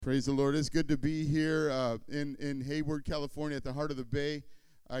Praise the Lord. It's good to be here in Hayward, California, at the heart of the Bay.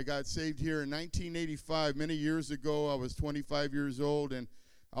 I got saved here in 1985. Many years ago, I was 25 years old, and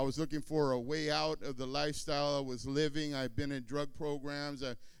I was looking for a way out of the lifestyle I was living. I've been in drug programs.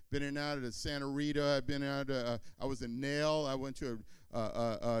 I've been in and out of Santa Rita. I've been out. I was a nail. I went to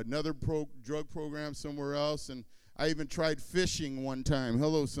another drug program somewhere else, and I even tried fishing one time.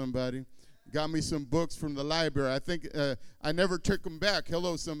 Hello, somebody. Got me some books from the library. I think I never took them back.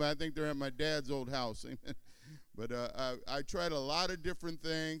 Hello, somebody. I think they're at my dad's old house. But I tried a lot of different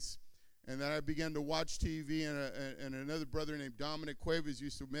things, and then I began to watch TV, and another brother named Dominic Cuevas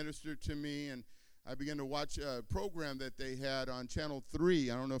used to minister to me, and I began to watch a program that they had on Channel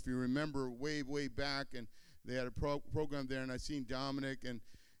 3. I don't know if you remember way back, and they had a program there, and I seen Dominic, and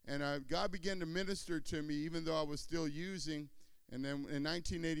God began to minister to me even though I was still using. And then in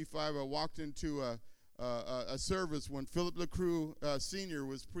 1985, I walked into a service when Philip LaCrue Sr.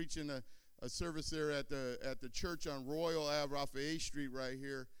 was preaching a service there at the church on Royal Ave off of A Street right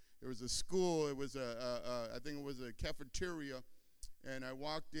here. There was a school. It was I think it was a cafeteria. And I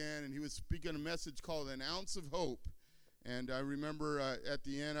walked in, and he was speaking a message called An Ounce of Hope. And I remember at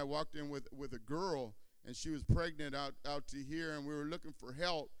the end, I walked in with a girl, and she was pregnant out to here, and we were looking for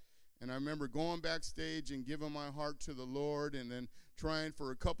help. And I remember going backstage and giving my heart to the Lord, and then trying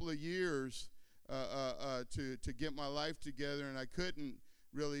for a couple of years to get my life together, and I couldn't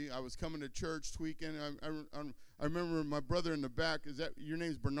really. I was coming to church, tweaking. I remember my brother in the back. Is that your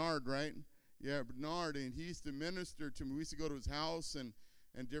name's Bernard, right? Yeah, Bernard, and he used to minister to me. We used to go to his house and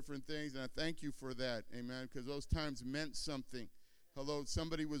different things, and I thank you for that, amen, because those times meant something. Hello,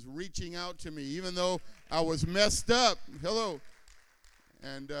 somebody was reaching out to me, even though I was messed up. Hello.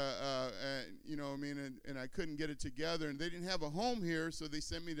 And you know, I mean, and I couldn't get it together, and they didn't have a home here, so they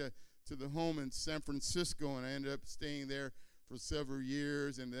sent me to the home in San Francisco, and I ended up staying there for several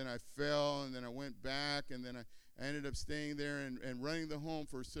years, and then I fell, and then I went back, and then I ended up staying there and running the home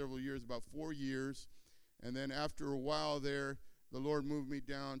for several years, about 4 years, and then after a while there, the Lord moved me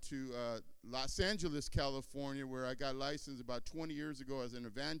down to Los Angeles, California, where I got licensed about 20 years ago as an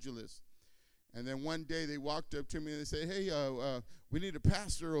evangelist. And then one day they walked up to me and they said, hey, we need a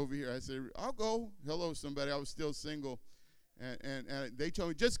pastor over here. I said, I'll go. Hello, somebody. I was still single. And they told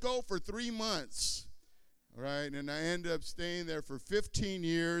me, just go for 3 months. All right. And I ended up staying there for 15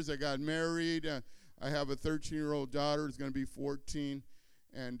 years. I got married. I have a 13-year-old daughter who's going to be 14.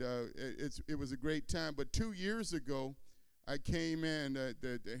 And it was a great time. But 2 years ago, I came in.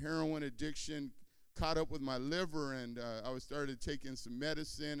 The heroin addiction caught up with my liver, and I started taking some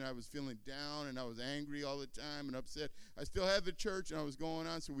medicine, and I was feeling down, and I was angry all the time and upset. I still had the church, and I was going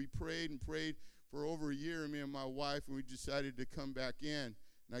on, so we prayed for over a year, me and my wife, and we decided to come back in.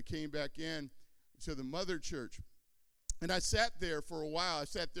 And I came back in to the mother church, and I sat there for a while. I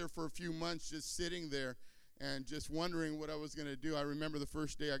sat there for a few months just sitting there and just wondering what I was going to do. I remember the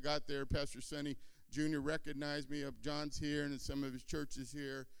first day I got there, Pastor Sonny Jr. recognized me. John's here, and some of his churches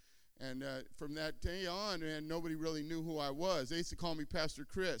here. And from that day on, man, nobody really knew who I was. They used to call me Pastor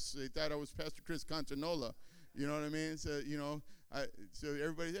Chris. They thought I was Pastor Chris Contanola. You know what I mean? So, you know, so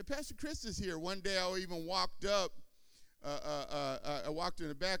everybody said, Pastor Chris is here. One day I even walked up. I walked in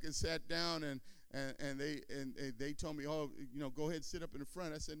the back and sat down, and they told me, oh, you know, go ahead and sit up in the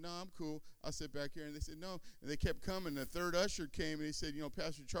front. I said, no, I'm cool. I'll sit back here. And they said, no. And they kept coming. The third usher came, and he said, you know,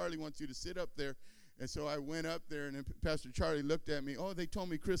 Pastor Charlie wants you to sit up there. And so I went up there, and then Pastor Charlie looked at me. Oh, they told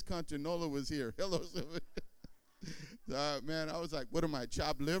me Chris Contanola was here. Hello, somebody. Man, I was like, what am I,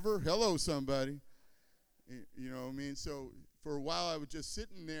 chopped liver? Hello, somebody. You know what I mean? So for a while, I was just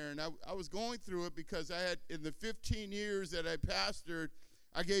sitting there, and I was going through it because I had, in the 15 years that I pastored,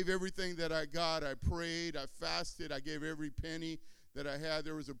 I gave everything that I got. I prayed. I fasted. I gave every penny that I had.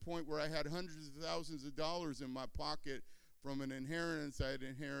 There was a point where I had hundreds of thousands of dollars in my pocket from an inheritance I had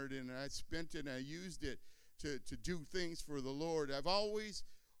inherited, and I spent it, and I used it to do things for the Lord. I've always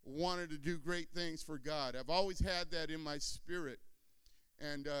wanted to do great things for God. I've always had that in my spirit.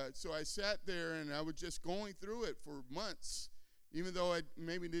 And so I sat there, and I was just going through it for months, even though I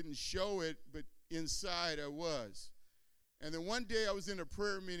maybe didn't show it, but inside I was. And then one day I was in a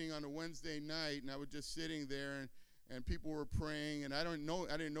prayer meeting on a Wednesday night, and I was just sitting there, and people were praying, and I didn't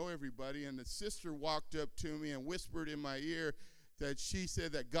know everybody, and the sister walked up to me and whispered in my ear that she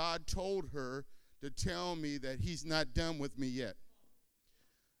said that God told her to tell me that he's not done with me yet.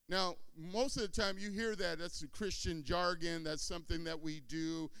 Now, most of the time you hear that, that's a Christian jargon, that's something that we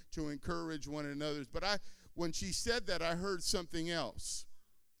do to encourage one another. But when she said that, I heard something else.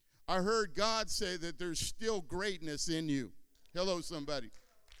 I heard God say that there's still greatness in you. Hello, somebody.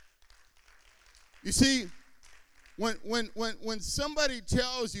 You see, When somebody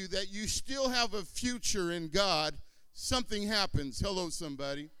tells you that you still have a future in God, something happens. Hello,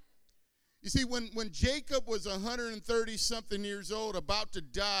 somebody. You see, when Jacob was 130-something years old, about to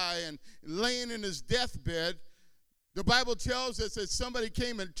die and laying in his deathbed, the Bible tells us that somebody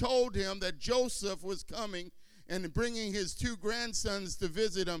came and told him that Joseph was coming and bringing his 2 grandsons to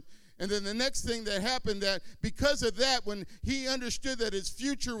visit him. And then the next thing that happened, that because of that, when he understood that his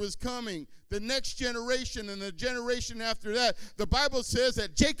future was coming, the next generation and the generation after that, the Bible says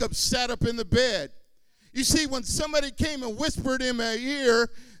that Jacob sat up in the bed. You see, when somebody came and whispered in my ear,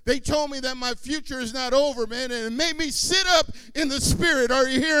 they told me that my future is not over, man, and it made me sit up in the spirit. Are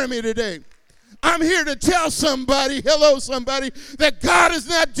you hearing me today? I'm here to tell somebody, hello somebody, that God is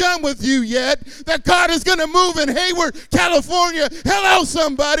not done with you yet, that God is going to move in Hayward, California. Hello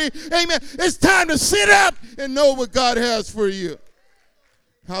somebody, amen. It's time to sit up and know what God has for you.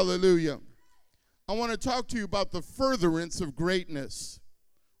 Hallelujah. I want to talk to you about the furtherance of greatness,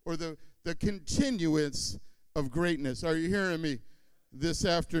 or the continuance of greatness. Are you hearing me this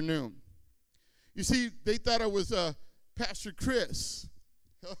afternoon? You see, they thought I was Pastor Chris.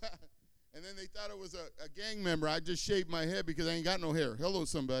 And then they thought I was a gang member. I just shaved my head because I ain't got no hair. Hello,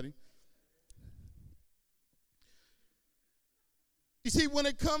 somebody. You see, when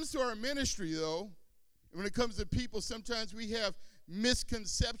it comes to our ministry, though, when it comes to people, sometimes we have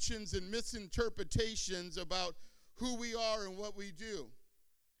misconceptions and misinterpretations about who we are and what we do.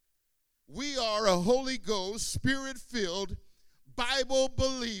 We are a Holy Ghost, Spirit-filled,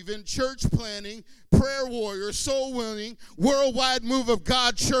 Bible-believing, church-planning, prayer warrior, soul-winning, worldwide move of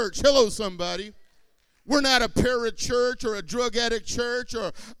God church. Hello, somebody. We're not a para-church or a drug addict church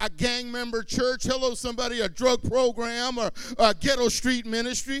or a gang member church. Hello, somebody, a drug program or a ghetto street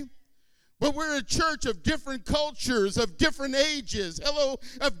ministry. But we're a church of different cultures, of different ages, hello,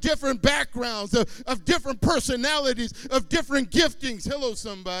 of different backgrounds, of different personalities, of different giftings. Hello,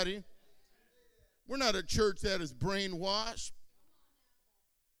 somebody. We're not a church that is brainwashed.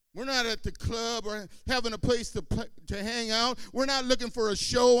 We're not at the club or having a place to hang out. We're not looking for a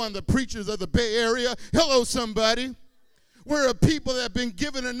show on the preachers of the Bay Area. Hello, somebody. We're a people that have been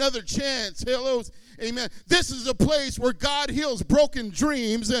given another chance. Hello, amen. This is a place where God heals broken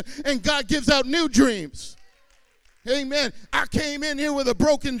dreams and God gives out new dreams. Amen. I came in here with a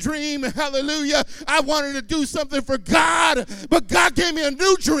broken dream. Hallelujah. I wanted to do something for God, but God gave me a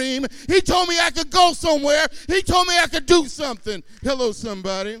new dream. He told me I could go somewhere. He told me I could do something. Hello,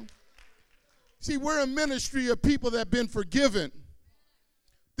 somebody. See, we're a ministry of people that have been forgiven.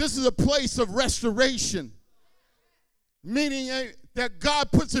 This is a place of restoration, meaning that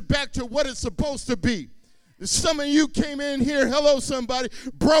God puts it back to what it's supposed to be. Some of you came in here, hello somebody,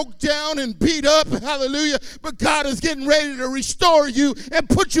 broke down and beat up, hallelujah, but God is getting ready to restore you and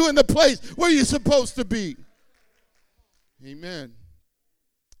put you in the place where you're supposed to be. Amen.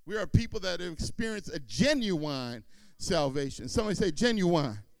 We are people that have experienced a genuine salvation. Somebody say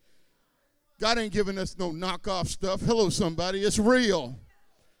genuine. God ain't giving us no knockoff stuff. Hello somebody, it's real.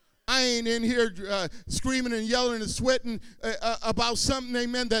 I ain't in here screaming and yelling and sweating about something,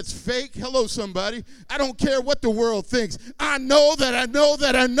 amen, that's fake. Hello, somebody. I don't care what the world thinks. I know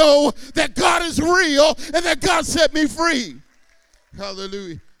that God is real and that God set me free.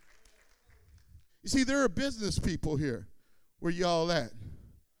 Hallelujah. You see, there are business people here. Where y'all at?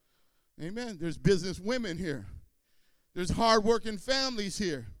 Amen. There's business women here. There's hardworking families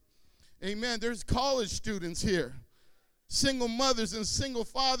here. Amen. There's college students here. Single mothers and single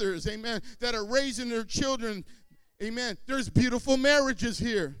fathers, amen, that are raising their children, amen. There's beautiful marriages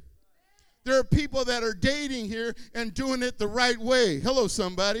here. There are people that are dating here and doing it the right way. Hello,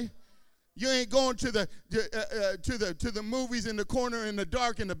 somebody. You ain't going to the movies in the corner in the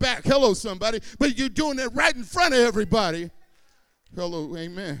dark in the back. Hello, somebody. But you're doing it right in front of everybody. Hello,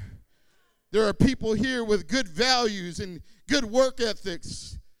 amen. There are people here with good values and good work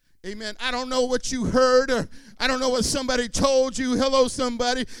ethics. Amen. I don't know what you heard, or I don't know what somebody told you. Hello,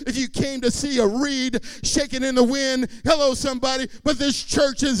 somebody. If you came to see a reed shaking in the wind, hello, somebody. But this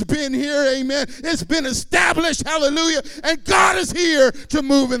church has been here. Amen. It's been established. Hallelujah. And God is here to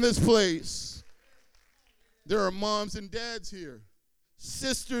move in this place. There are moms and dads here,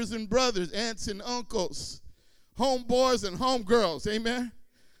 sisters and brothers, aunts and uncles, homeboys and homegirls. Amen.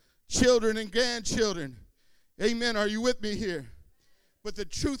 Children and grandchildren. Amen. Are you with me here? But the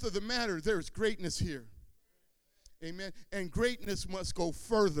truth of the matter, there's greatness here. Amen. And greatness must go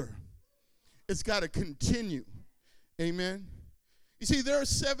further. It's got to continue. Amen. You see, there are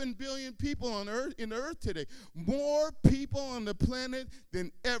 7 billion people on earth, in the earth today. More people on the planet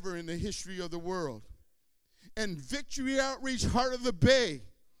than ever in the history of the world. And Victory Outreach, Heart of the Bay,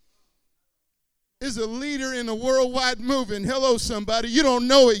 is a leader in a worldwide movement. Hello, somebody. You don't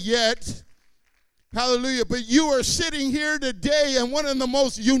know it yet. Hallelujah. But you are sitting here today in one of the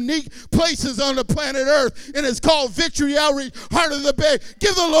most unique places on the planet Earth, and it's called Victory Outreach, Heart of the Bay.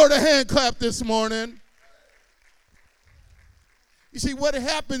 Give the Lord a hand clap this morning. You see, what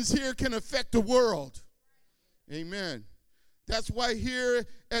happens here can affect the world. Amen. That's why here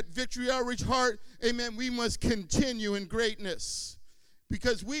at Victory Outreach Heart, amen, we must continue in greatness,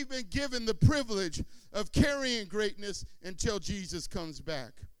 because we've been given the privilege of carrying greatness until Jesus comes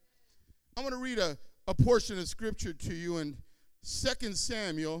back. I want to read a portion of scripture to you in 2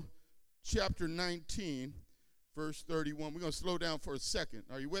 Samuel chapter 19, verse 31. We're going to slow down for a second.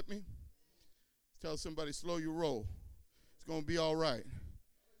 Are you with me? Tell somebody, slow your roll. It's going to be all right.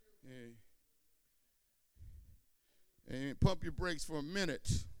 And pump your brakes for a minute.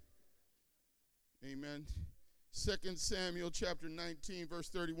 Amen. 2 Samuel chapter 19, verse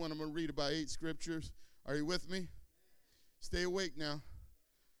 31. I'm going to read about 8 scriptures. Are you with me? Stay awake now.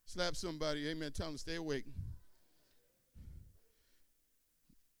 Slap somebody. Amen. Tell them to stay awake.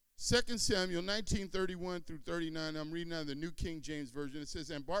 2 Samuel 19:31 through 39. I'm reading out of the New King James Version. It says,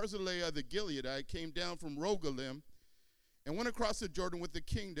 And Barzillai the Gileadite came down from Rogelim and went across the Jordan with the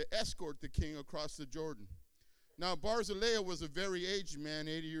king to escort the king across the Jordan. Now Barzillai was a very aged man,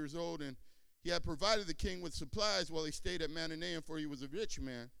 80 years old, and he had provided the king with supplies while he stayed at Mahanaim, for he was a rich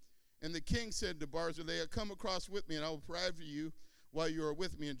man. And the king said to Barzillai, Come across with me, and I will provide for you while you are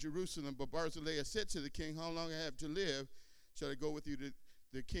with me in Jerusalem. But Barzillai said to the king, How long I have to live? Shall I go with you to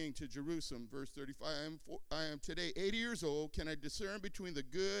the king to Jerusalem? Verse 35, I am today 80 years old. Can I discern between the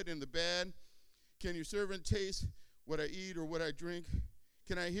good and the bad? Can your servant taste what I eat or what I drink?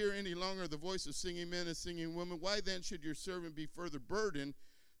 Can I hear any longer the voice of singing men and singing women? Why then should your servant be further burdened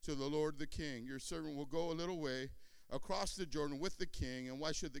to the Lord the king? Your servant will go a little way across the Jordan with the king, and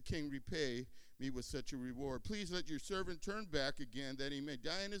why should the king repay me with such a reward? Please let your servant turn back again, that he may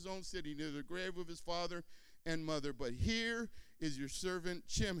die in his own city near the grave of his father and mother. But here is your servant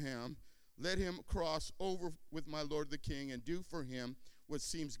Chimham. Let him cross over with my lord the king, and do for him what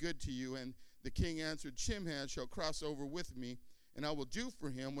seems good to you. And the king answered, Chimham shall cross over with me, and I will do for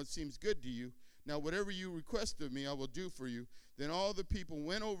him what seems good to you. Now whatever you request of me, I will do for you. Then all the people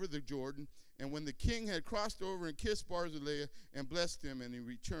went over the Jordan, and when the king had crossed over and kissed Barzillai and blessed him, and he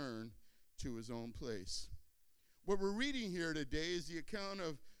returned to his own place. What we're reading here today is the account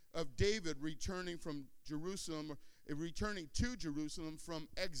of David returning from Jerusalem, returning to Jerusalem from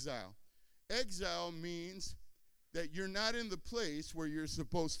exile. Exile means that you're not in the place where you're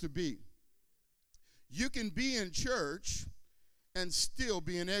supposed to be. You can be in church and still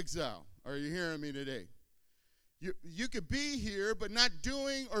be in exile. Are you hearing me today? You could be here but not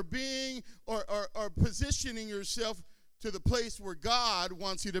doing or being or positioning yourself to the place where God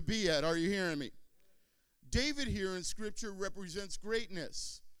wants you to be at. Are you hearing me? David here in Scripture represents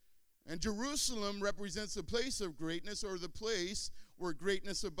greatness. And Jerusalem represents the place of greatness, or the place where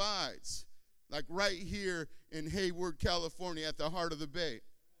greatness abides. Like right here in Hayward, California, at the heart of the bay.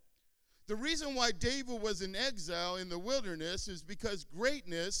 The reason why David was in exile in the wilderness is because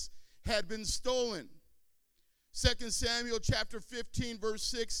greatness had been stolen. 2 Samuel chapter 15 verse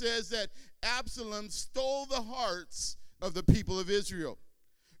 6 says that Absalom stole the hearts of the people of Israel.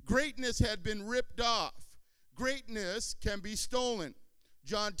 Greatness had been ripped off. Greatness can be stolen.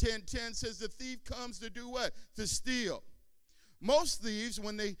 John 10:10 says the thief comes to do what? To steal. Most thieves,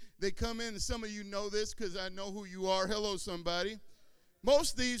 when they come in, and some of you know this because I know who you are. Hello, somebody.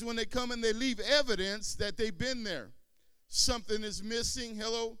 Most thieves, when they come in, they leave evidence that they've been there. Something is missing.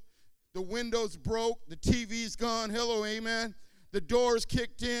 Hello. The window's broke. The TV's gone. Hello, amen. The door's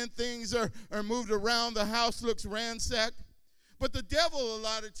kicked in. Things are moved around. The house looks ransacked. But the devil, a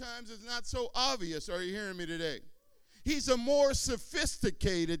lot of times, is not so obvious. Are you hearing me today? He's a more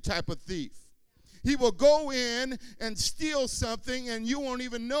sophisticated type of thief. He will go in and steal something, and you won't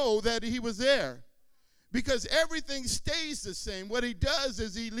even know that he was there. Because everything stays the same. What he does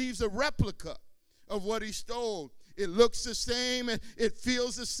is he leaves a replica of what he stole. It looks the same, it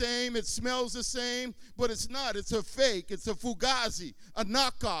feels the same, it smells the same, but it's not. It's a fake, it's a fugazi, a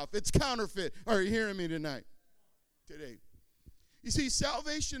knockoff, it's counterfeit. Are you hearing me tonight? Today. You see,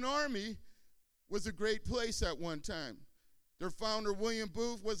 Salvation Army was a great place at one time. Their founder, William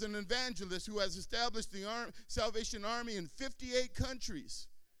Booth, was an evangelist who has established the Salvation Army in 58 countries.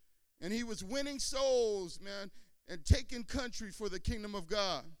 And he was winning souls, man, and taking country for the kingdom of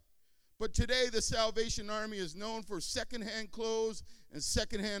God. But today, the Salvation Army is known for secondhand clothes and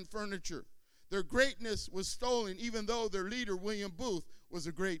secondhand furniture. Their greatness was stolen, even though their leader, William Booth, was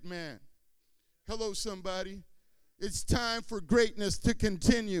a great man. Hello, somebody. It's time for greatness to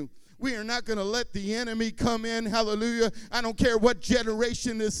continue. We are not going to let the enemy come in. Hallelujah. I don't care what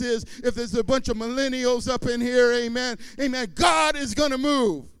generation this is. If there's a bunch of millennials up in here, amen. Amen. God is going to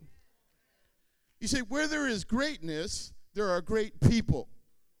move. You say, where there is greatness, there are great people.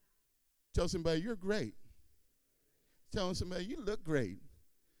 Tell somebody, you're great. Tell somebody, you look great.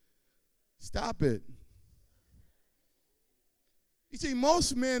 Stop it. You see,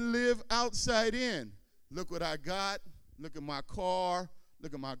 most men live outside in. Look what I got. Look at my car.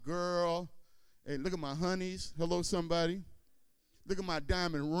 Look at my girl. Hey, look at my honeys. Hello, somebody. Look at my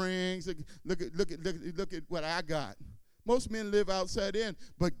diamond rings. Look at what I got. Most men live outside in,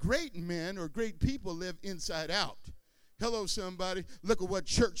 but great men or great people live inside out. Hello, somebody. Look at what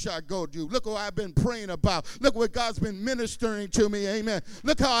church I go to. Look what I've been praying about. Look what God's been ministering to me. Amen.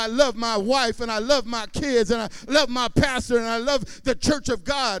 Look how I love my wife and I love my kids and I love my pastor and I love the church of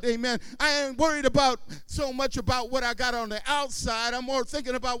God. Amen. I ain't worried about so much about what I got on the outside. I'm more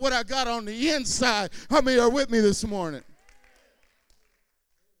thinking about what I got on the inside. How many are with me this morning?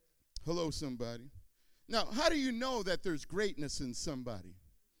 Hello, somebody. Now, how do you know that there's greatness in somebody?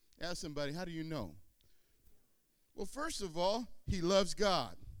 Ask somebody, how do you know? Well, first of all, he loves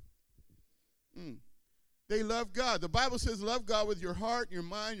God. They love God. The Bible says love God with your heart, your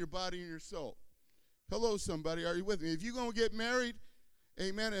mind, your body, and your soul. Hello, somebody. Are you with me? If you're going to get married,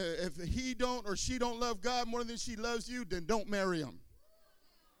 amen, if he don't or she don't love God more than she loves you, then don't marry him.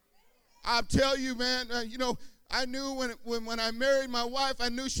 I'll tell you, man, I knew when I married my wife, I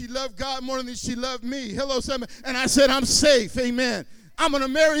knew she loved God more than she loved me. Hello, somebody. And I said, I'm safe. Amen. I'm going to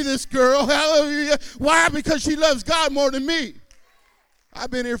marry this girl. Hallelujah. Why? Because she loves God more than me. I've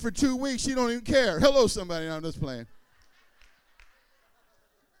been here for 2 weeks. She don't even care. Hello, somebody. I'm just playing.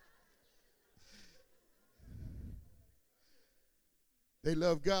 They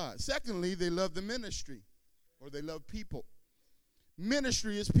love God. Secondly, they love the ministry, or they love people.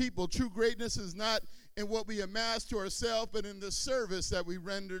 Ministry is people. True greatness is not in what we amass to ourselves, but in the service that we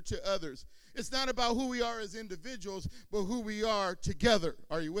render to others. It's not about who we are as individuals, but who we are together.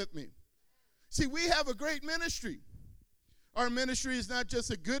 Are you with me? See, we have a great ministry. Our ministry is not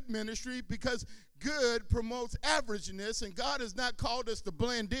just a good ministry, because good promotes averageness, and God has not called us to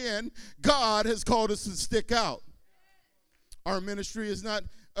blend in. God has called us to stick out. Our ministry is not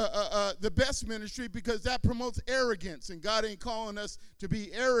the best ministry, because that promotes arrogance, and God ain't calling us to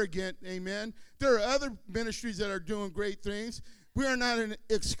be arrogant. Amen. There are other ministries that are doing great things. We are not an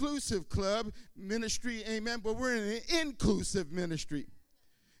exclusive club ministry, amen, but we're in an inclusive ministry.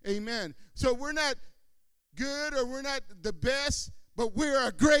 Amen. So we're not good or we're not the best, but we're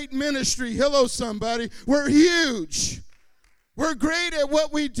a great ministry. Hello, somebody. We're huge. We're great at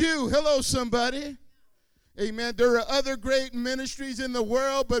what we do. Hello, somebody. Amen. There are other great ministries in the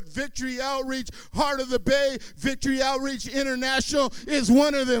world, but Victory Outreach, Heart of the Bay, Victory Outreach International is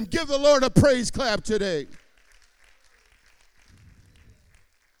one of them. Give the Lord a praise clap today.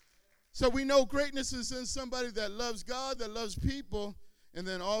 So we know greatness is in somebody that loves God, that loves people, and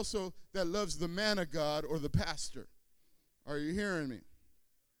then also that loves the man of God or the pastor. Are you hearing me?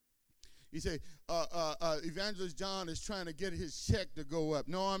 You say, Evangelist John is trying to get his check to go up.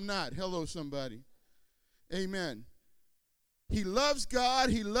 No, I'm not. Hello, somebody. Amen. He loves God,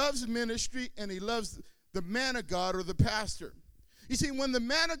 he loves ministry, and he loves the man of God or the pastor. You see, when the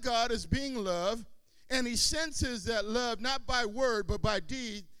man of God is being loved, and he senses that love not by word but by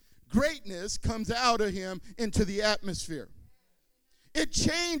deed, greatness comes out of him into the atmosphere. It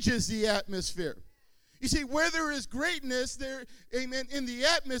changes the atmosphere. You see, where there is greatness, there, amen, in the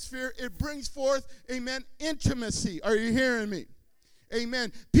atmosphere, it brings forth, amen, intimacy. Are you hearing me?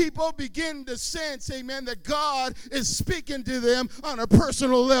 Amen. People begin to sense, amen, that God is speaking to them on a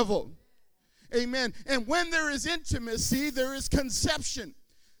personal level. Amen. And when there is intimacy, there is conception.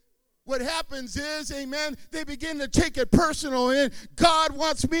 What happens is, amen, they begin to take it personal. And God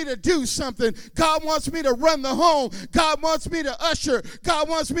wants me to do something. God wants me to run the home. God wants me to usher. God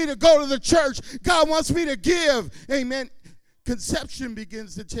wants me to go to the church. God wants me to give. Amen. Conception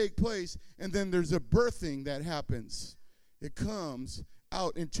begins to take place, and then there's a birthing that happens. It comes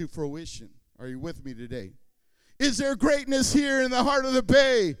out into fruition. Are you with me today? Is there greatness here in the Heart of the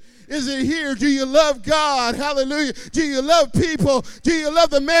Bay? Is it here? Do you love God? Hallelujah. Do you love people? Do you love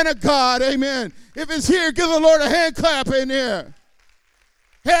the man of God? Amen. If it's here, give the Lord a hand clap in here.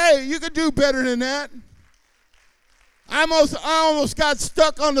 Hey, you could do better than that. I almost got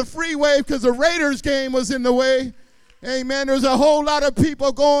stuck on the freeway because the Raiders game was in the way. Amen. There's a whole lot of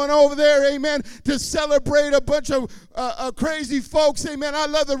people going over there, amen, to celebrate a bunch of crazy folks. Amen. I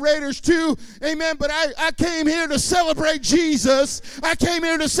love the Raiders too. Amen. But I came here to celebrate Jesus. I came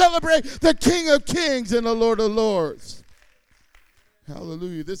here to celebrate the King of Kings and the Lord of Lords.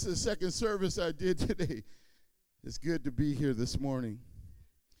 Hallelujah. This is the second service I did today. It's good to be here this morning.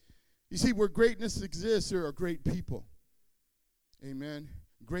 You see, where greatness exists, there are great people. Amen.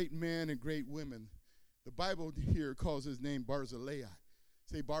 Great men and great women. The Bible here calls his name Barzillai.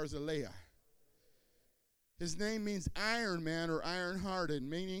 Say Barzillai. His name means iron man or iron-hearted,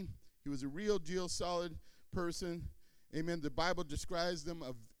 meaning he was a real deal solid person. Amen. The Bible describes them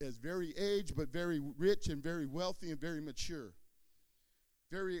as very aged, but very rich and very wealthy and very mature.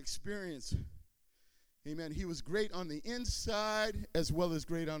 Very experienced. Amen. He was great on the inside as well as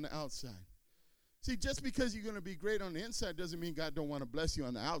great on the outside. See, just because you're going to be great on the inside doesn't mean God don't want to bless you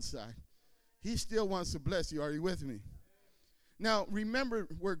on the outside. He still wants to bless you. Are you with me? Now, remember,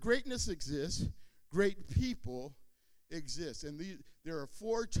 where greatness exists, great people exist. And there are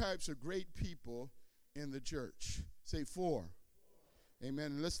 4 types of great people in the church. Say 4. Amen.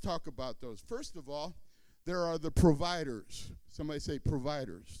 And let's talk about those. First of all, there are the providers. Somebody say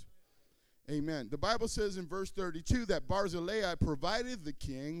providers. Amen. The Bible says in verse 32 that Barzillai provided the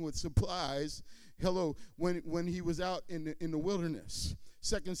king with supplies, when he was out in the wilderness.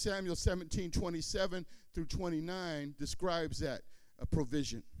 2 Samuel 17:27 through 29 describes that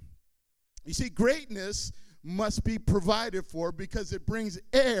provision. You see, greatness must be provided for because it brings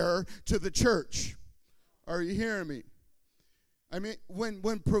air to the church. Are you hearing me? I mean,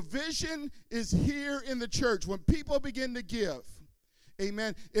 when provision is here in the church, when people begin to give,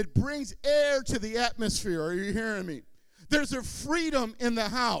 amen, it brings air to the atmosphere. Are you hearing me? There's a freedom in the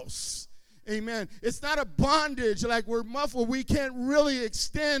house. Amen. It's not a bondage like we're muffled. We can't really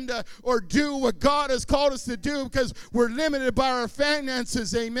extend or do what God has called us to do because we're limited by our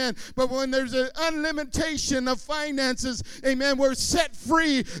finances. Amen. But when there's an unlimitation of finances, amen, we're set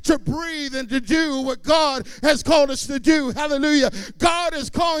free to breathe and to do what God has called us to do. Hallelujah. God is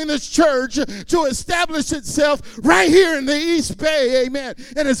calling this church to establish itself right here in the East Bay. Amen.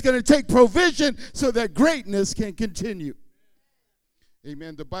 And it's going to take provision so that greatness can continue.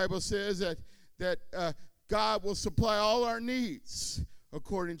 Amen. The Bible says that God will supply all our needs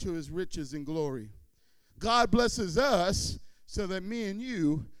according to his riches and glory. God blesses us so that me and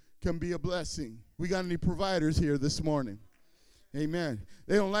you can be a blessing. We got any providers here this morning? Amen.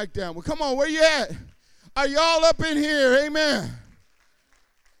 They don't like that. Well, come on, where you at? Are y'all up in here? Amen.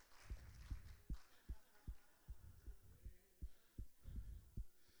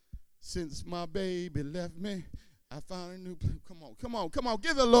 Since my baby left me, I found a new place. Come on.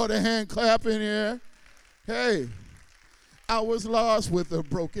 Give the Lord a hand clap in here. Hey, I was lost with a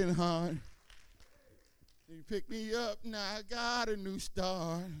broken heart. You picked me up, now I got a new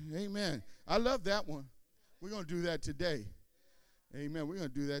start. Amen. I love that one. We're going to do that today. Amen. We're going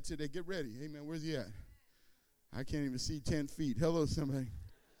to do that today. Get ready. Amen. Where's he at? I can't even see 10 feet. Hello, somebody.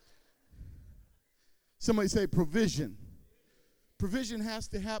 Somebody say provision. Provision has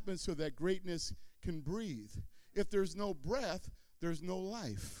to happen so that greatness can breathe. If there's no breath, there's no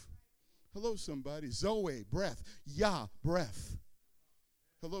life. Hello, somebody. Zoe, breath. Yah, breath.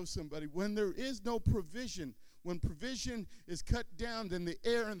 Hello, somebody. When there is no provision, when provision is cut down, then the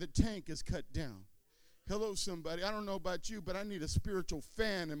air in the tank is cut down. Hello, somebody. I don't know about you, but I need a spiritual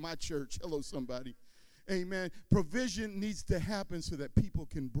fan in my church. Hello, somebody. Amen. Provision needs to happen so that people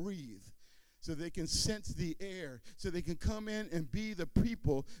can breathe, so they can sense the air, so they can come in and be the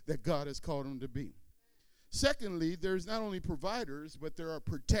people that God has called them to be. Secondly, there's not only providers, but there are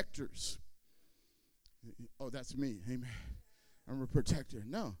protectors. Oh, that's me. Amen. I'm a protector.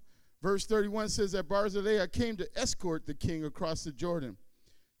 No. Verse 31 says that Barzillai came to escort the king across the Jordan.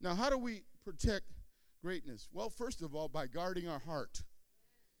 Now, how do we protect greatness? Well, first of all, by guarding our heart.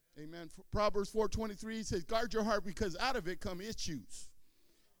 Amen. Proverbs 4:23 says, guard your heart because out of it come issues.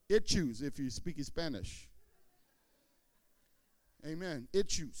 Issues, if you speak in Spanish. Amen.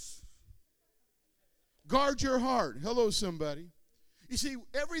 Issues. Guard your heart. Hello, somebody. You see,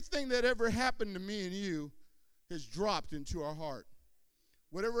 everything that ever happened to me and you has dropped into our heart.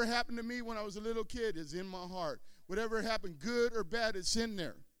 Whatever happened to me when I was a little kid is in my heart. Whatever happened, good or bad, it's in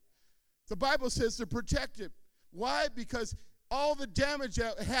there. The Bible says to protect it. Why? Because all the damage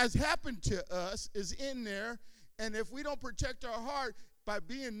that has happened to us is in there. And if we don't protect our heart, by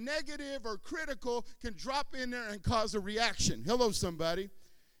being negative or critical, can drop in there and cause a reaction. Hello, somebody.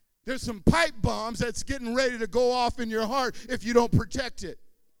 There's some pipe bombs that's getting ready to go off in your heart if you don't protect it.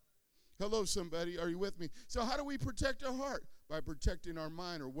 Hello, somebody. Are you with me? So how do we protect our heart? By protecting our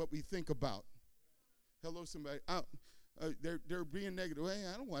mind or what we think about. Hello, somebody. They're being negative. Hey,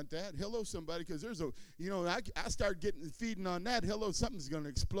 I don't want that. Hello, somebody, because there's I start feeding on that. Hello, something's going to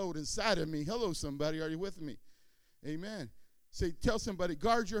explode inside of me. Hello, somebody. Are you with me? Amen. Say, tell somebody,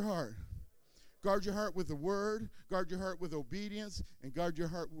 guard your heart. Guard your heart with the word, guard your heart with obedience, and guard your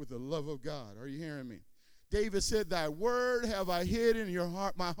heart with the love of God. Are you hearing me? David said, thy word have I hid in your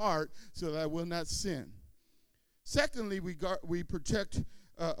heart, my heart, so that I will not sin. Secondly, we protect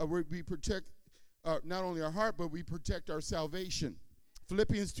not only our heart, but we protect our salvation.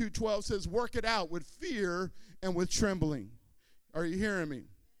 Philippians 2:12 says, work it out with fear and with trembling. Are you hearing me?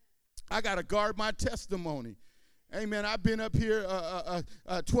 I got to guard my testimony. Amen. I've been up here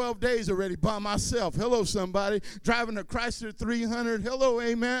 12 days already by myself. Hello, somebody. Driving a Chrysler 300. Hello,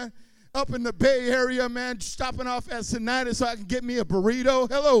 amen. Up in the Bay Area, man, stopping off at Sonata so I can get me a burrito.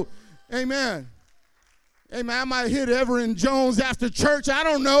 Hello, amen. Amen. I might hit Everett Jones after church. I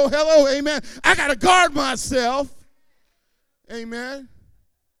don't know. Hello, amen. I got to guard myself. Amen.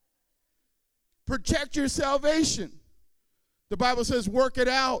 Protect your salvation. The Bible says work it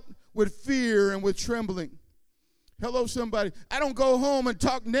out with fear and with trembling. Hello, somebody. I don't go home and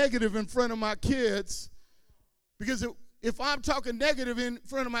talk negative in front of my kids, because if I'm talking negative in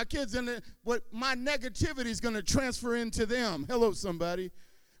front of my kids, then what my negativity is going to transfer into them. Hello, somebody.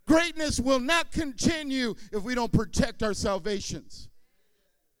 Greatness will not continue if we don't protect our salvations.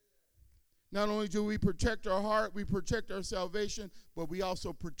 Not only do we protect our heart, we protect our salvation, but we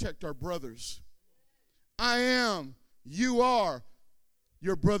also protect our brothers. I am, you are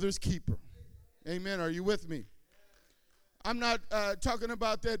your brother's keeper. Amen. Are you with me? I'm not talking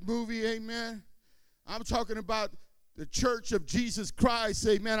about that movie, amen. I'm talking about the Church of Jesus Christ,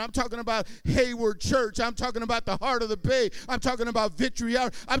 amen. I'm talking about Hayward Church. I'm talking about the Heart of the Bay. I'm talking about Victory Hour.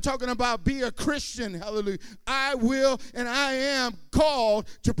 I'm talking about be a Christian, hallelujah. I will and I am called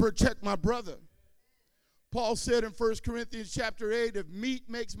to protect my brother. Paul said in 1 Corinthians chapter 8, if meat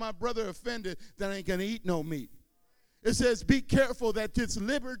makes my brother offended, then I ain't going to eat no meat. It says, be careful that this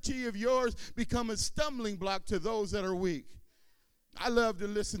liberty of yours become a stumbling block to those that are weak. I love to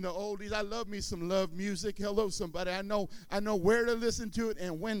listen to oldies. I love me some love music. Hello, somebody. I know where to listen to it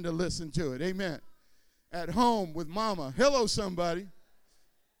and when to listen to it. Amen. At home with mama. Hello, somebody.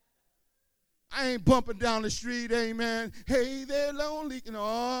 I ain't bumping down the street. Amen. Hey, they're lonely.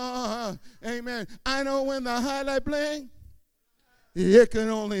 Amen. I know when the highlight bling, it can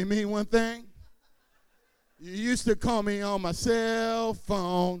only mean one thing. You used to call me on my cell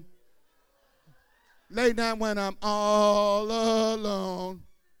phone. Late night when I'm all alone.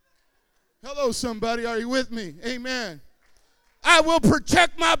 Hello, somebody. Are you with me? Amen. I will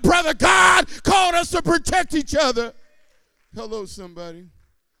protect my brother. God called us to protect each other. Hello, somebody.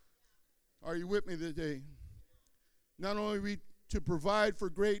 Are you with me today? Not only are we to provide for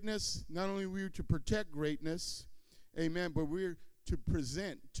greatness, not only are we to protect greatness, amen, but we're to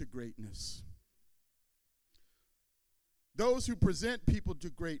present to greatness. Those who present people to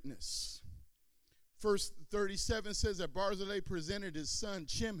greatness. Verse 37 says that Barzillai presented his son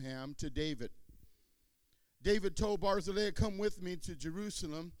Chimham to David. David told Barzillai, come with me to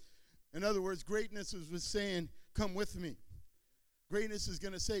Jerusalem. In other words, greatness was saying, come with me. Greatness is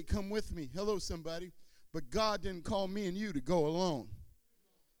going to say, come with me. Hello, somebody. But God didn't call me and you to go alone.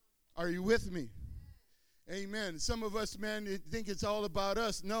 Are you with me? Amen. Some of us, man, think it's all about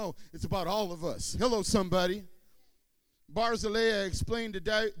us. No, it's about all of us. Hello, somebody. Barzillai explained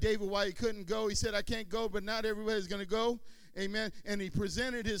to David why he couldn't go. He said, I can't go, but not everybody's going to go. Amen. And he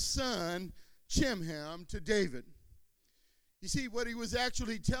presented his son, Chimham, to David. You see, what he was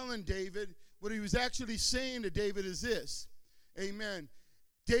actually telling David, what he was actually saying to David is this. Amen.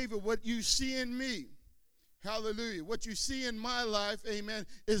 David, what you see in me, hallelujah, what you see in my life, amen,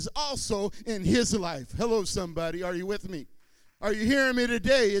 is also in his life. Hello, somebody. Are you with me? Are you hearing me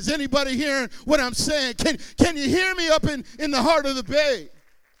today? Is anybody hearing what I'm saying? Can you hear me up in the heart of the Bay?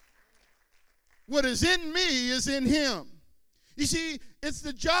 What is in me is in him. You see, it's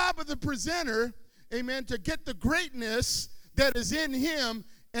the job of the presenter, amen, to get the greatness that is in him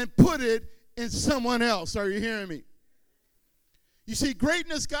and put it in someone else. Are you hearing me? You see,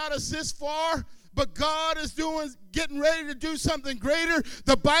 greatness got us this far, but God is getting ready to do something greater.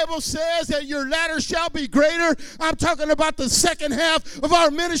 The Bible says that your latter shall be greater. I'm talking about the second half of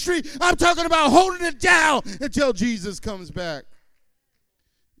our ministry. I'm talking about holding it down until Jesus comes back.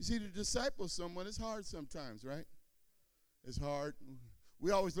 You see, to disciple someone is hard sometimes, right? It's hard.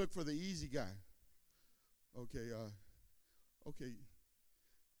 We always look for the easy guy. Okay,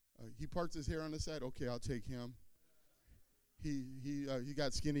 he parts his hair on the side. Okay, I'll take him. He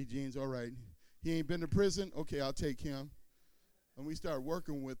got skinny jeans. All right. He ain't been to prison. Okay, I'll take him. And we start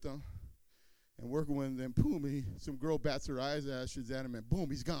working with them. And working with them, boom, some girl bats her eyelashes at him, and boom,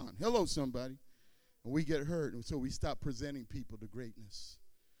 he's gone. Hello, somebody. And we get hurt. And so we stop presenting people to greatness.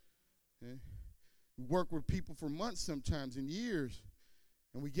 Okay? We work with people for months sometimes and years.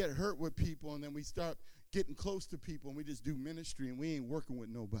 And we get hurt with people, and then we start getting close to people, and we just do ministry, and we ain't working with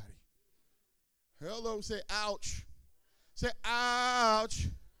nobody. Hello, say ouch. Say ouch.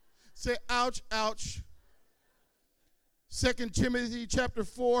 Say ouch, ouch. 2 Timothy chapter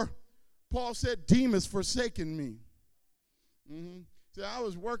 4, Paul said, Demas forsaken me. So I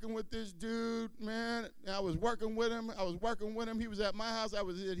was working with this dude, man. I was working with him. He was at my house. I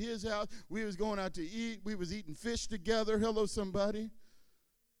was at his house. We was going out to eat. We was eating fish together. Hello, somebody.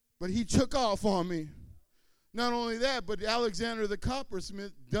 But he took off on me. Not only that, but Alexander the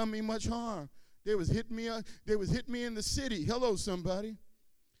coppersmith done me much harm. They was hitting me up. They was hitting me in the city. Hello, somebody.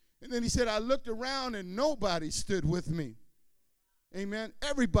 And then he said, I looked around and nobody stood with me. Amen.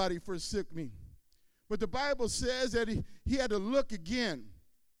 Everybody forsook me. But the Bible says that he had to look again.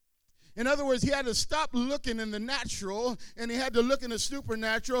 In other words, he had to stop looking in the natural, and he had to look in the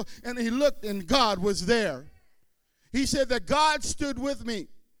supernatural, and he looked and God was there. He said that God stood with me.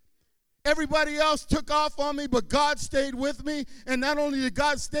 Everybody else took off on me, but God stayed with me. And not only did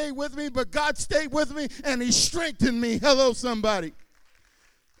God stay with me, but God stayed with me, and he strengthened me. Hello, somebody.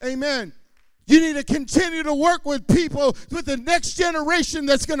 Amen. You need to continue to work with people, with the next generation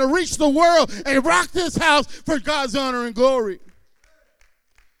that's going to reach the world and rock this house for God's honor and glory.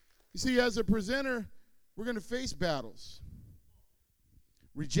 You see, as a presenter, we're going to face battles.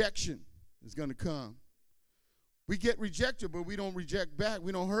 Rejection is going to come. We get rejected, but we don't reject back.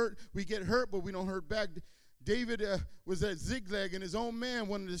 We don't hurt. We get hurt, but we don't hurt back. David was at Ziklag, and his own man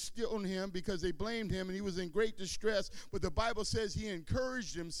wanted to steal him because they blamed him, and he was in great distress. But the Bible says he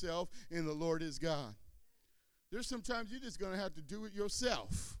encouraged himself in the Lord his God. There's sometimes you're just going to have to do it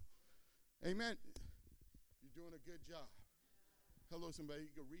yourself. Amen. You're doing a good job. Hello, somebody. You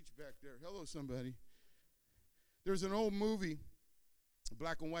can reach back there. Hello, somebody. There's an old movie, a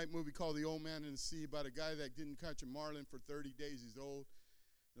black and white movie called The Old Man in the Sea, about a guy that didn't catch a marlin for 30 days. He's old.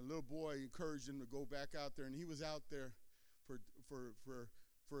 The little boy encouraged him to go back out there, and he was out there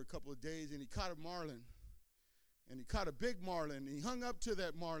for a couple of days, and he caught a marlin, and he caught a big marlin, and he hung up to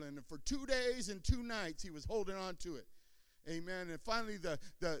that marlin, and for 2 days and 2 nights he was holding on to it. Amen. And finally the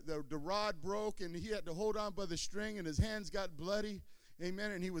rod broke, and he had to hold on by the string, and his hands got bloody.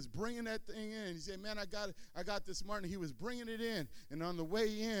 Amen. And he was bringing that thing in. He said, man, I got this marlin. He was bringing it in, and on the way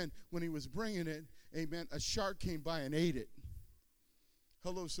in, when he was bringing it, amen, a shark came by and ate it.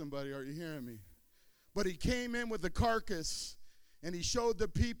 Hello, somebody. Are you hearing me? But he came in with the carcass, and he showed the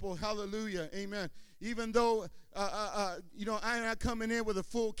people, hallelujah, amen. Even though, I'm not coming in with a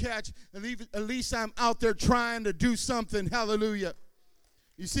full catch, at least I'm out there trying to do something, hallelujah.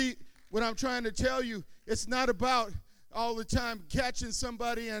 You see, what I'm trying to tell you, it's not about all the time catching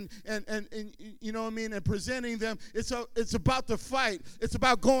somebody and you know what I mean, and presenting them. It's about the fight. It's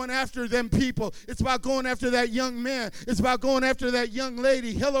about going after them people. It's about going after that young man. It's about going after that young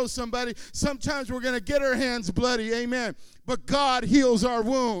lady. Hello, somebody. Sometimes we're going to get our hands bloody, amen, but God heals our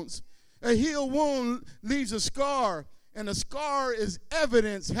wounds. A healed wound leaves a scar, and a scar is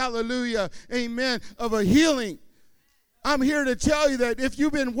evidence, hallelujah, amen, of a healing. I'm here to tell you that if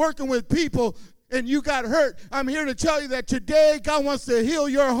you've been working with people and you got hurt, I'm here to tell you that today God wants to heal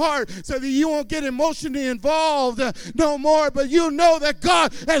your heart so that you won't get emotionally involved no more, but you know that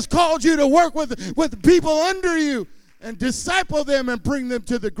God has called you to work with people under you and disciple them and bring them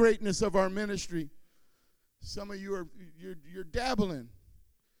to the greatness of our ministry. Some of you you're dabbling.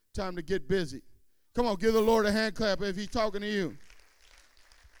 Time to get busy. Come on, give the Lord a hand clap if he's talking to you.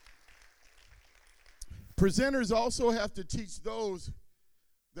 Presenters also have to teach those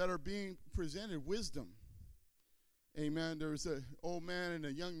that are being presented wisdom. Amen. There was an old man and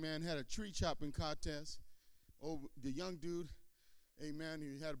a young man had a tree chopping contest. The young dude, amen,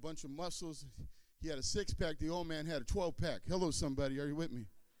 he had a bunch of muscles. He had a 6-pack. The old man had a 12-pack. Hello, somebody. Are you with me?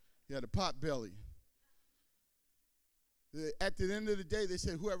 He had a pot belly. At the end of the day, they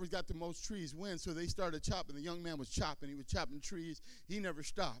said whoever's got the most trees wins. So they started chopping. The young man was chopping. He was chopping trees. He never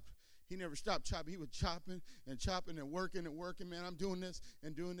stopped. He never stopped chopping. He was chopping and working. Man, I'm doing this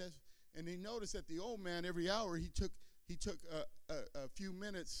and doing this. And he noticed that the old man, every hour, he took a few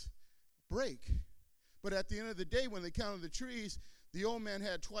minutes break. But at the end of the day, when they counted the trees, the old man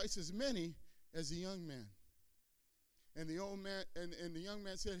had twice as many as the young man. And the old man and the young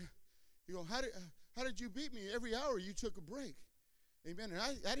man said, "You go, how did you beat me? Every hour you took a break." Amen. And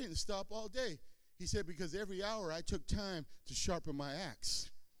I didn't stop all day. He said, because every hour I took time to sharpen my axe.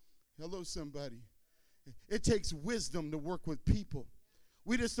 Hello, somebody. It takes wisdom to work with people.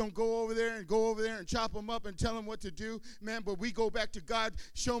 We just don't go over there and chop them up and tell them what to do, man. But we go back to God.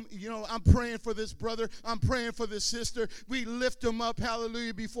 Show me, I'm praying for this brother. I'm praying for this sister. We lift them up,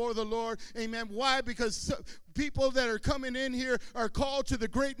 hallelujah, before the Lord. Amen. Why? Because people that are coming in here are called to the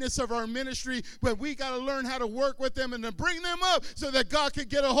greatness of our ministry, but we got to learn how to work with them and to bring them up so that God can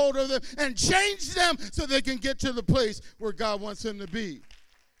get a hold of them and change them so they can get to the place where God wants them to be.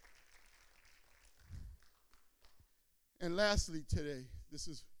 And lastly today, this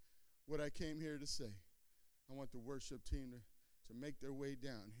is what I came here to say. I want the worship team to make their way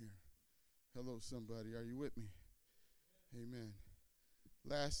down here. Hello, somebody. Are you with me? Amen.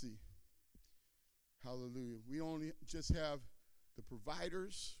 Lastly, hallelujah. We only just have the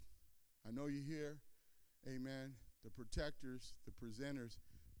providers. I know you hear. Amen. The protectors, the presenters,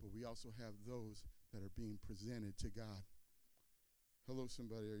 but we also have those that are being presented to God. Hello,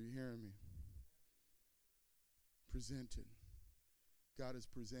 somebody. Are you hearing me? Presented. God is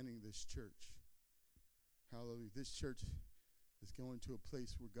presenting this church. Hallelujah. This church is going to a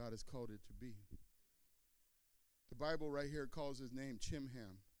place where God has called it to be. The Bible right here calls his name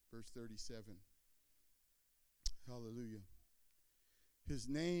Chimham, verse 37. Hallelujah. His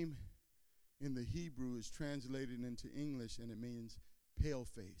name in the Hebrew is translated into English, and it means pale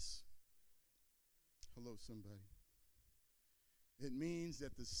face. Hello, somebody. It means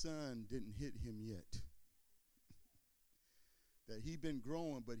that the sun didn't hit him yet. That he'd been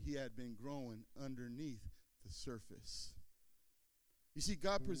growing, but he had been growing underneath the surface. You see,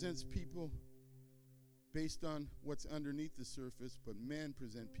 God presents people based on what's underneath the surface, but men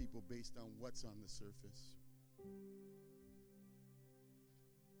present people based on what's on the surface.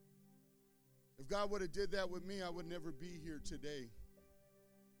 If God would have did that with me, I would never be here today.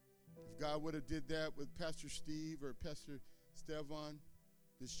 If God would have did that with Pastor Steve or Pastor Stefan,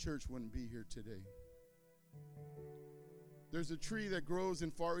 this church wouldn't be here today. There's a tree that grows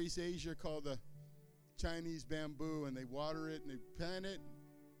in Far East Asia called the Chinese bamboo, and they water it, and they plant it,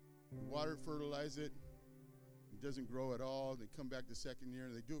 water, fertilize it. It doesn't grow at all. They come back the second year,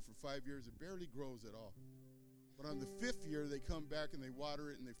 and they do it for 5 years. It barely grows at all. But on the 5th year, they come back, and they water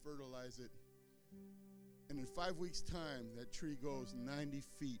it, and they fertilize it. And in 5 weeks' time, that tree goes 90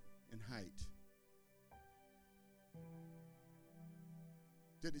 feet in height.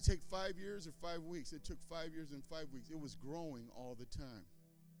 Did it take 5 years or 5 weeks? It took 5 years and 5 weeks. It was growing all the time.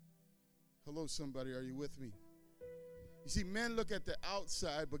 Hello, somebody. Are you with me? You see, men look at the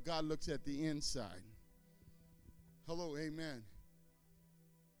outside, but God looks at the inside. Hello, amen.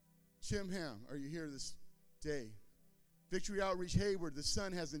 Chimham, are you here this day? Victory Outreach Hayward, the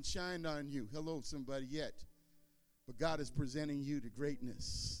sun hasn't shined on you. Hello, somebody, yet. But God is presenting you to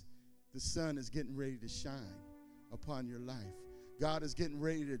greatness. The sun is getting ready to shine upon your life. God is getting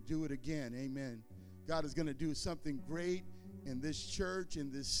ready to do it again. Amen. God is going to do something great in this church,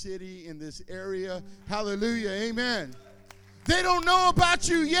 in this city, in this area. Hallelujah. Amen. They don't know about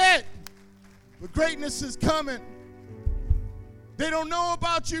you yet, but greatness is coming. They don't know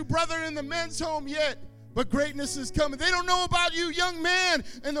about you, brother, in the men's home yet, but greatness is coming. They don't know about you, young man,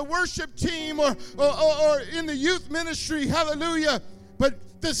 in the worship team or in the youth ministry. Hallelujah.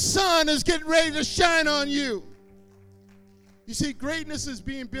 But the sun is getting ready to shine on you. You see, greatness is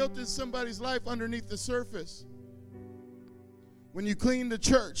being built in somebody's life underneath the surface. When you clean the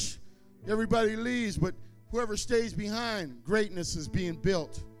church, everybody leaves, but whoever stays behind, greatness is being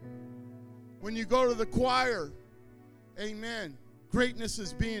built. When you go to the choir, amen, greatness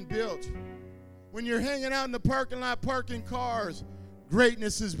is being built. When you're hanging out in the parking lot parking cars,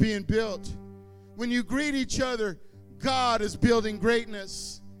 greatness is being built. When you greet each other, God is building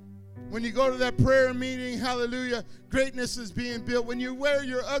greatness. When you go to that prayer meeting, hallelujah, greatness is being built. When you wear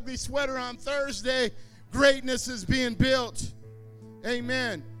your ugly sweater on Thursday, greatness is being built.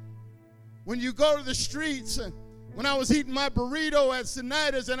 Amen. When you go to the streets, when I was eating my burrito at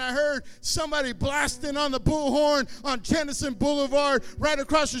Sinitas and I heard somebody blasting on the bullhorn on Tennyson Boulevard right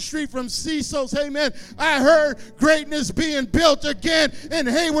across the street from Cecil's, amen, I heard greatness being built again in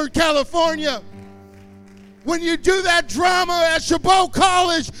Hayward, California. When you do that drama at Chabot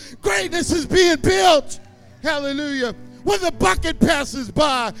College, greatness is being built. Hallelujah. When the bucket passes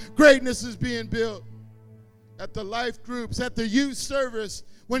by, greatness is being built. At the life groups, at the youth service,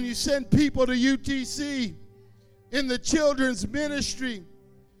 when you send people to UTC, in the children's ministry,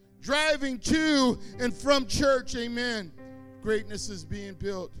 driving to and from church, amen, greatness is being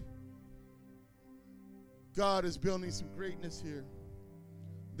built. God is building some greatness here.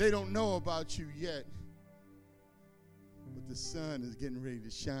 They don't know about you yet, but the sun is getting ready to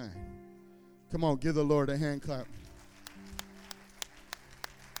shine. Come on, give the Lord a hand clap.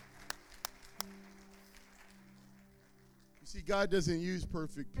 You See, God doesn't use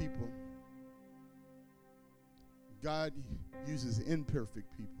perfect people. God uses imperfect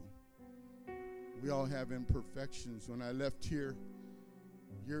people. We all have imperfections. When I left here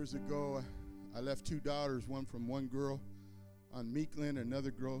years ago, I left 2 daughters, one from one girl on Meekland,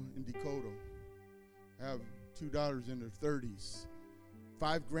 another girl in Dakota. I have 2 daughters in their 30s,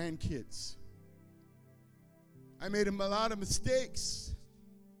 5 grandkids. I made a lot of mistakes.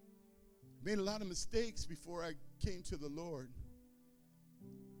 Made a lot of mistakes before I came to the Lord.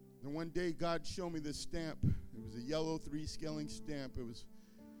 And one day God showed me this stamp. It was a yellow 3-scaling stamp. It was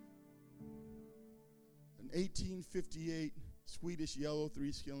an 1858 Swedish yellow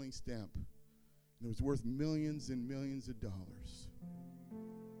 3-scaling stamp. And it was worth millions and millions of dollars.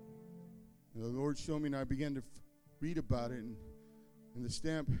 And the Lord showed me, and I began to read about it. And the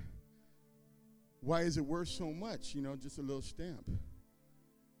stamp, why is it worth so much? You know, just a little stamp.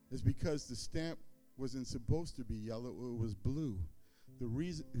 It's because the stamp wasn't supposed to be yellow, it was blue. The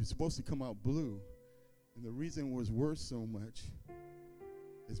reason it was supposed to come out blue, and the reason it was worth so much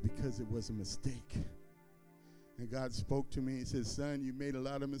is because it was a mistake. And God spoke to me and said, son, you made a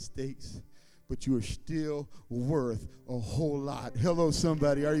lot of mistakes, but you are still worth a whole lot. Hello,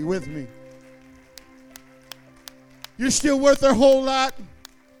 somebody, are you with me? You're still worth a whole lot.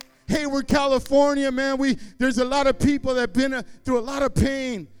 Hayward, California, man, there's a lot of people that have been through a lot of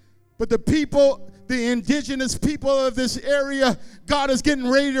pain. But the people, the indigenous people of this area, God is getting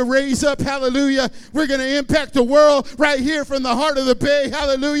ready to raise up. Hallelujah. We're going to impact the world right here from the heart of the Bay.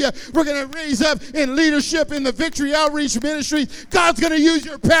 Hallelujah. We're going to raise up in leadership in the Victory Outreach Ministry. God's going to use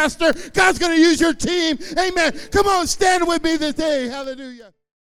your pastor. God's going to use your team. Amen. Come on, stand with me this day. Hallelujah.